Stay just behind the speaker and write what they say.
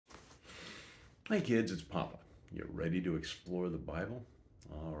Hey kids, it's Papa. You ready to explore the Bible?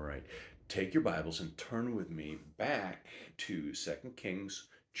 All right. Take your Bibles and turn with me back to Second Kings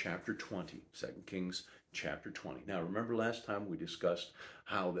chapter 20. 2 Kings chapter 20. Now, remember last time we discussed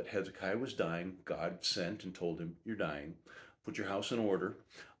how that Hezekiah was dying. God sent and told him, "You're dying. Put your house in order."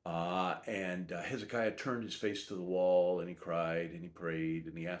 And Hezekiah turned his face to the wall and he cried and he prayed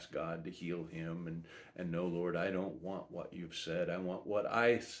and he asked God to heal him. And no, Lord, I don't want what you've said. I want what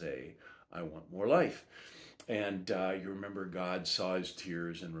I say. I want more life. And you remember God saw his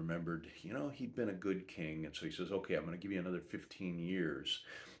tears and remembered, he'd been a good king. And so he says, okay, I'm going to give you another 15 years.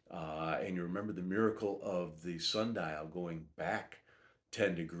 And you remember the miracle of the sundial going back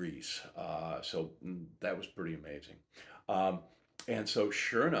 10 degrees. So that was pretty amazing. Um, and so,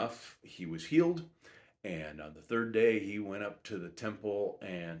 sure enough, he was healed. And on the third day, he went up to the temple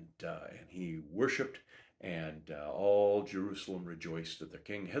and he worshipped, and all Jerusalem rejoiced that their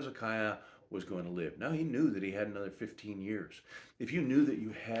king Hezekiah was going to live. Now he knew that he had another 15 years. If you knew that you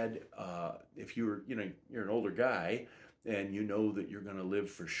had, if you were, you're an older guy, and you know that you're going to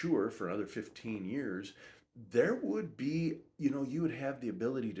live for sure for another 15 years, there would be, you would have the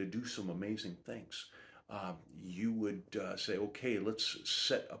ability to do some amazing things. You would say, okay, let's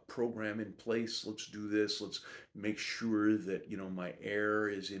set a program in place. Let's do this. Let's make sure that my heir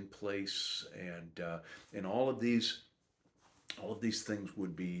is in place, and all of these things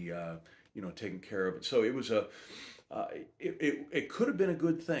would be taken care of. So it was it could have been a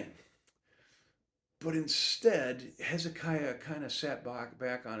good thing, but instead Hezekiah kind of sat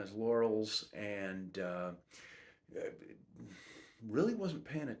back on his laurels and really wasn't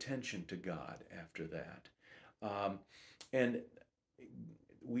paying attention to God after that. And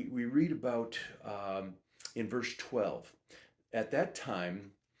we read about in verse 12. At that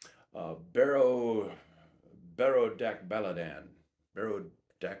time, Berodach Baladan,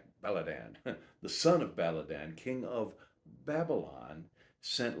 the son of Baladan, king of Babylon,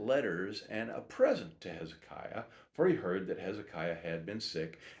 sent letters and a present to Hezekiah, for he heard that Hezekiah had been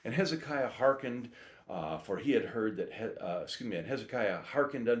sick. And Hezekiah hearkened, for he had heard that, and Hezekiah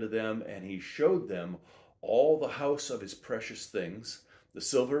hearkened unto them, and he showed them all the house of his precious things, the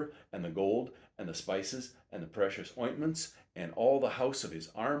silver and the gold and the spices and the precious ointments, and all the house of his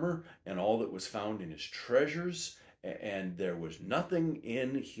armor, and all that was found in his treasures. And there was nothing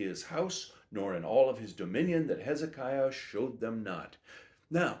in his house, nor in all of his dominion, that Hezekiah showed them not.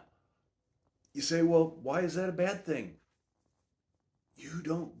 Now, you say, well, why is that a bad thing? You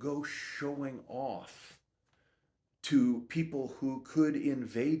don't go showing off to people who could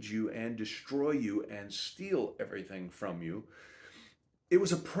invade you and destroy you and steal everything from you. It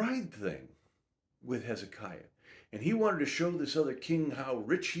was a pride thing with Hezekiah. And he wanted to show this other king how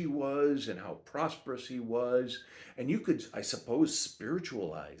rich he was and how prosperous he was. And you could, I suppose,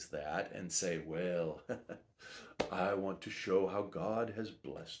 spiritualize that and say, well, I want to show how God has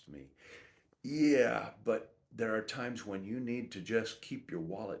blessed me. Yeah, but there are times when you need to just keep your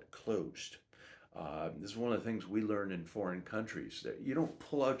wallet closed. This is one of the things we learn in foreign countries, that you don't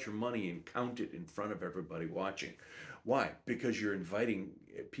pull out your money and count it in front of everybody watching. Why? Because you're inviting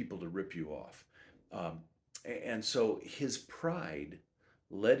people to rip you off. And so his pride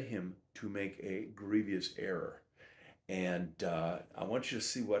led him to make a grievous error. And I want you to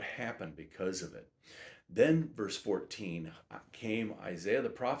see what happened because of it. Then, verse 14, came Isaiah the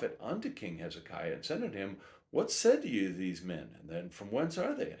prophet unto King Hezekiah and said unto him, what said you these men? And then, from whence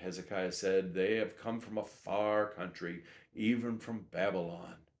are they? And Hezekiah said, they have come from a far country, even from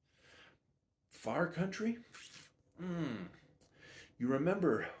Babylon. Far country? You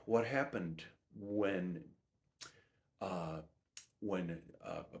remember what happened when what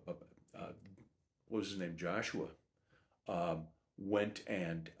was his name? Joshua went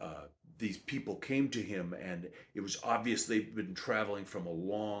and these people came to him, and it was obvious they'd been traveling from a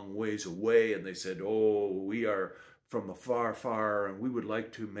long ways away, and they said, oh, we are from afar, far, and we would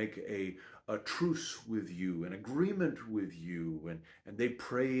like to make a truce with you, an agreement with you. And they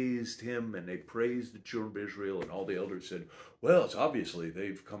praised him, and they praised the children of Israel, and all the elders said, well, it's obviously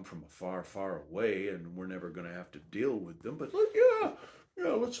they've come from a far, far away, and we're never going to have to deal with them, but yeah,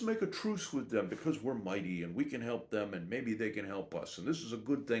 let's make a truce with them because we're mighty and we can help them and maybe they can help us. And this is a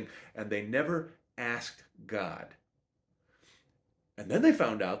good thing. And they never asked God. And then they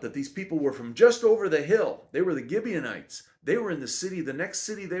found out that these people were from just over the hill. They were the Gibeonites. They were in the city, the next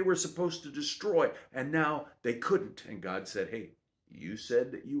city they were supposed to destroy. And now they couldn't. And God said, hey, you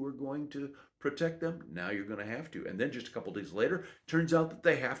said that you were going to protect them. Now you're going to have to. And then just a couple days later, turns out that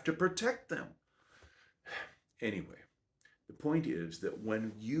they have to protect them. Anyway. The point is that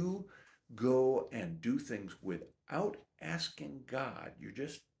when you go and do things without asking God, you're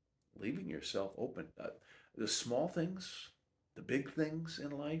just leaving yourself open. The small things, the big things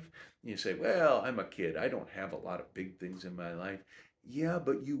in life, you say, well, I'm a kid. I don't have a lot of big things in my life. Yeah,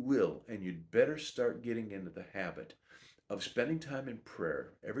 but you will. And you'd better start getting into the habit of spending time in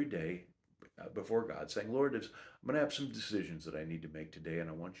prayer every day before God, saying, Lord, I'm going to have some decisions that I need to make today, and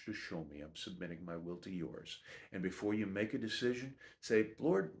I want you to show me. I'm submitting my will to yours. And before you make a decision, say,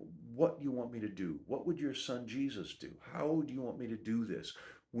 Lord, what do you want me to do? What would your son Jesus do? How do you want me to do this?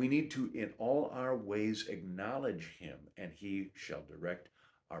 We need to, in all our ways, acknowledge him, and he shall direct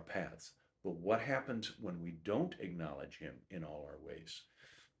our paths. But what happens when we don't acknowledge him in all our ways?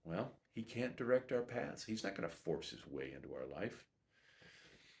 Well, he can't direct our paths. He's not going to force his way into our life.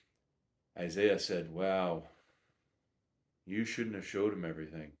 Isaiah said, wow, you shouldn't have showed him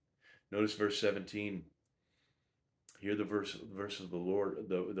everything. Notice verse 17. Hear the verse of the Lord,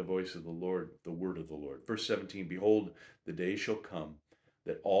 the voice of the Lord, the word of the Lord. Verse 17, behold, the day shall come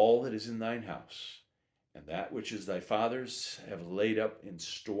that all that is in thine house, and that which is thy father's have laid up in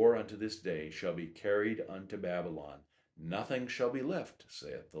store unto this day, shall be carried unto Babylon. Nothing shall be left,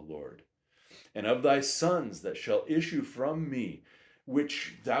 saith the Lord. And of thy sons that shall issue from me,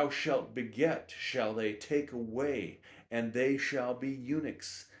 which thou shalt beget, shall they take away, and they shall be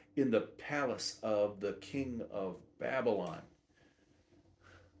eunuchs in the palace of the king of Babylon.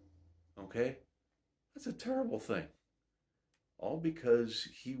 Okay? That's a terrible thing. All because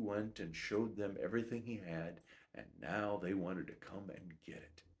he went and showed them everything he had, and now they wanted to come and get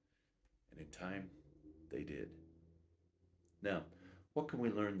it. And in time, they did. Now, what can we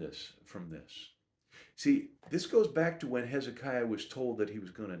learn from this? See, this goes back to when Hezekiah was told that he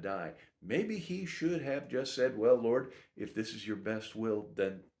was going to die. Maybe he should have just said, well, Lord, if this is your best will,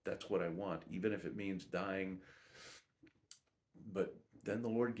 then that's what I want, even if it means dying. But then the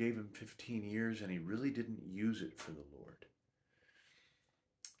Lord gave him 15 years, and he really didn't use it for the Lord.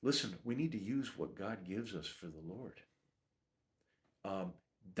 Listen, we need to use what God gives us for the Lord.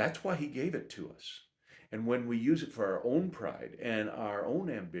 That's why he gave it to us. And when we use it for our own pride and our own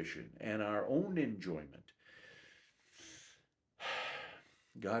ambition and our own enjoyment,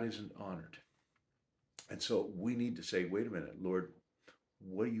 God isn't honored. And so we need to say, wait a minute, Lord,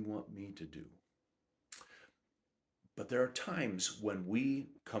 what do you want me to do? But there are times when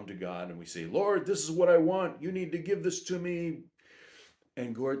we come to God and we say, Lord, this is what I want. You need to give this to me.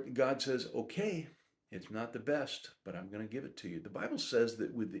 And God says, okay, it's not the best, but I'm going to give it to you. The Bible says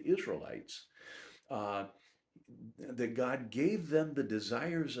that with the Israelites, that God gave them the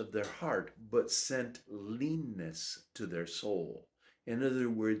desires of their heart, but sent leanness to their soul. In other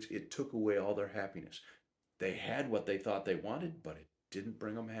words, it took away all their happiness. They had what they thought they wanted, but it didn't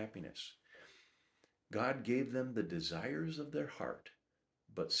bring them happiness. God gave them the desires of their heart,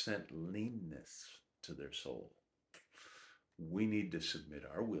 but sent leanness to their soul. We need to submit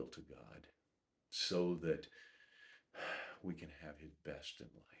our will to God so that we can have his best in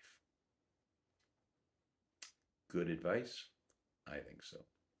life. Good advice? I think so.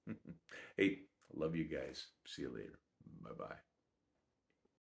 Hey, love you guys. See you later. Bye-bye.